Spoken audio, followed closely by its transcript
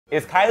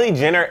Is Kylie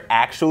Jenner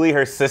actually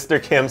her sister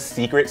Kim's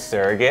secret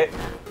surrogate?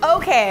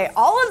 Okay,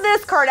 all of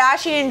this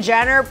Kardashian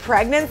Jenner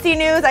pregnancy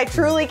news, I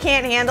truly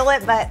can't handle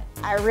it, but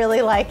I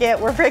really like it.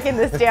 We're breaking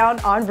this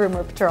down on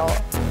Rumor Patrol.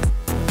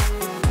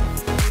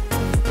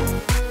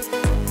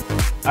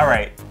 All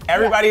right,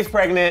 everybody's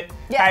pregnant.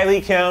 Yeah.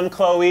 Kylie, Kim,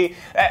 Khloe.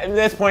 At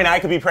this point, I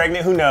could be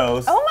pregnant, who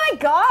knows? Oh my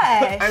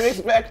gosh. I'm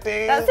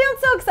expecting. That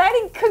sounds so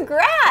exciting.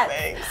 Congrats.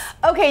 Thanks.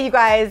 Okay, you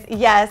guys,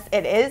 yes,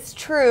 it is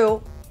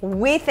true.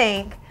 We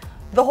think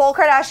the whole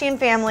Kardashian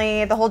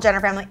family, the whole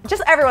Jenner family,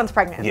 just everyone's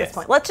pregnant at this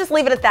point. Let's just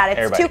leave it at that.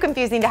 It's too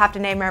confusing to have to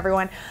name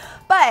everyone.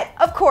 But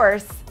of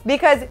course,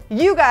 because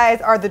you guys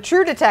are the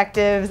true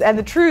detectives and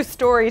the true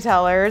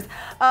storytellers,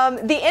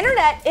 the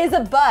internet is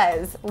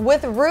abuzz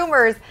with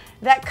rumors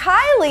that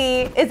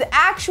Kylie is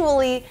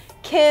actually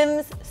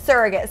Kim's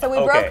surrogate. So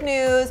we broke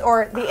news,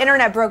 or the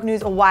internet broke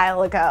news a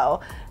while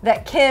ago,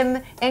 that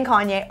Kim and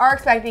Kanye are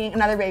expecting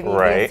another baby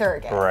via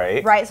surrogate.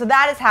 Right, so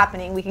that is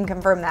happening. We can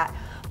confirm that.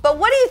 But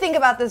what do you think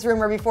about this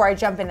rumor before I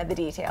jump into the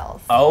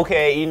details?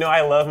 Okay, you know I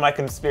love my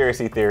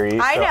conspiracy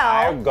theories. I know.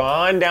 I've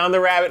gone down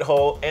the rabbit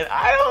hole, and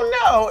I don't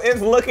know,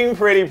 it's looking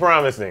pretty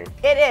promising.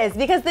 It is,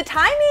 because the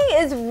timing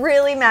is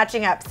really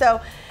matching up.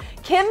 So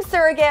Kim's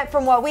surrogate,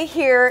 from what we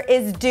hear,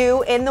 is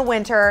due in the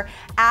winter,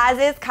 as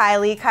is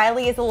Kylie.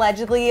 Kylie is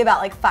allegedly about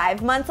like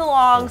 5 months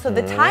along, so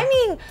the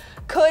timing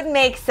could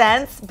make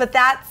sense, but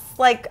that's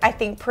like, I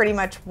think, pretty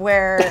much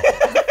where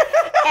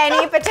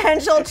any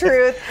potential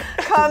truth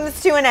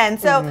comes to an end.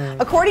 So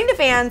according to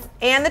fans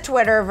and the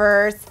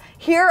Twitterverse,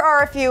 here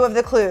are a few of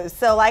the clues.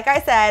 So like I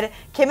said,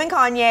 Kim and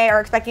Kanye are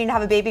expecting to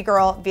have a baby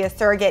girl via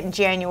surrogate in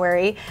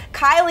January.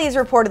 Kylie is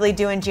reportedly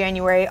due in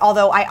January,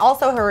 although I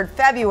also heard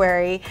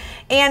February.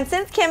 And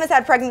since Kim has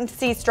had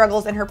pregnancy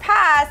struggles in her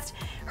past,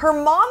 her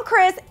mom,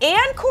 Kris,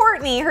 and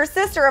Courtney, her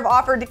sister, have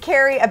offered to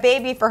carry a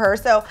baby for her.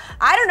 So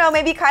I don't know,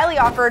 maybe Kylie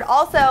offered.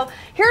 Also,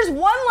 here's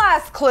one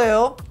last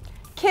clue.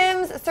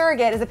 Kim's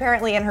surrogate is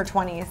apparently in her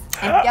 20s.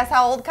 And guess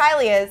how old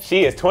Kylie is?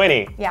 She is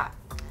 20. Yeah.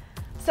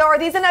 So are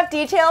these enough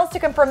details to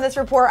confirm this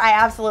report? I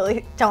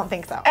absolutely don't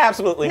think so.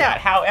 Absolutely not.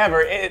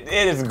 However, it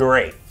is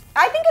great.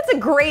 I think it's a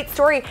great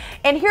story.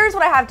 And here's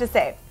what I have to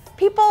say.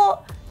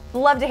 People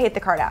love to hate the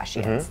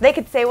Kardashians. They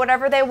could say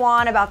whatever they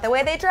want about the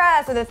way they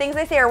dress or the things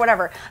they say or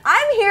whatever.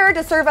 I'm here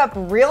to serve up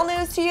real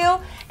news to you,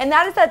 and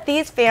that is that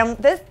these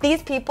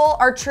people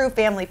are true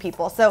family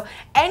people. So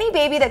any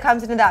baby that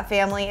comes into that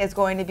family is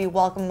going to be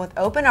welcomed with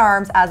open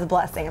arms as a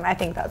blessing, and I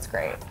think that's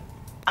great.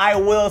 I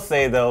will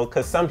say though,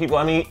 because some people,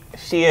 I mean,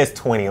 she is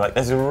 20, like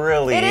that's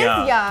really young. It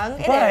is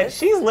young, but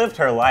she's lived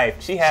her life.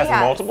 She has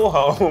multiple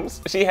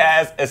homes. She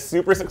has a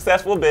super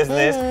successful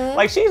business.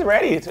 Like she's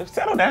ready to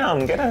settle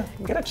down, get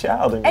a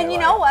child. And you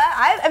know what?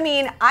 I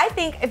mean, I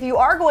think if you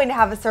are going to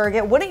have a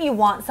surrogate, wouldn't you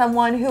want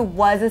someone who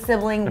was a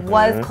sibling,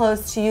 was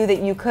close to you,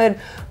 that you could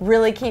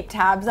really keep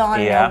tabs on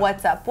and know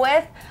what's up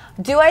with?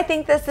 Do I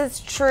think this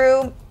is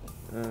true?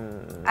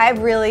 I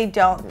really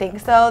don't think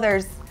so.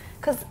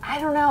 Because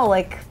I don't know,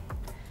 like,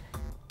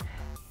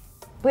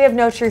 we have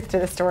no truth to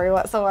the story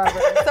whatsoever.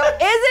 So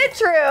is it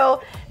true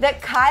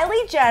that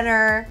Kylie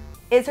Jenner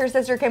is her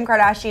sister Kim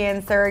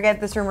Kardashian's surrogate?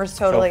 This rumor is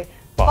totally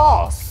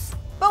false.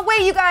 But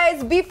wait, you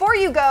guys, before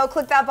you go,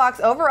 click that box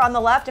over on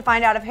the left to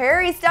find out if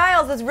Harry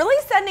Styles is really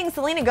sending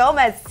Selena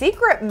Gomez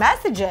secret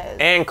messages.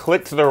 And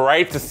click to the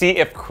right to see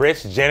if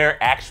Kris Jenner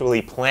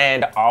actually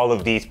planned all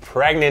of these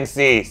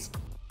pregnancies.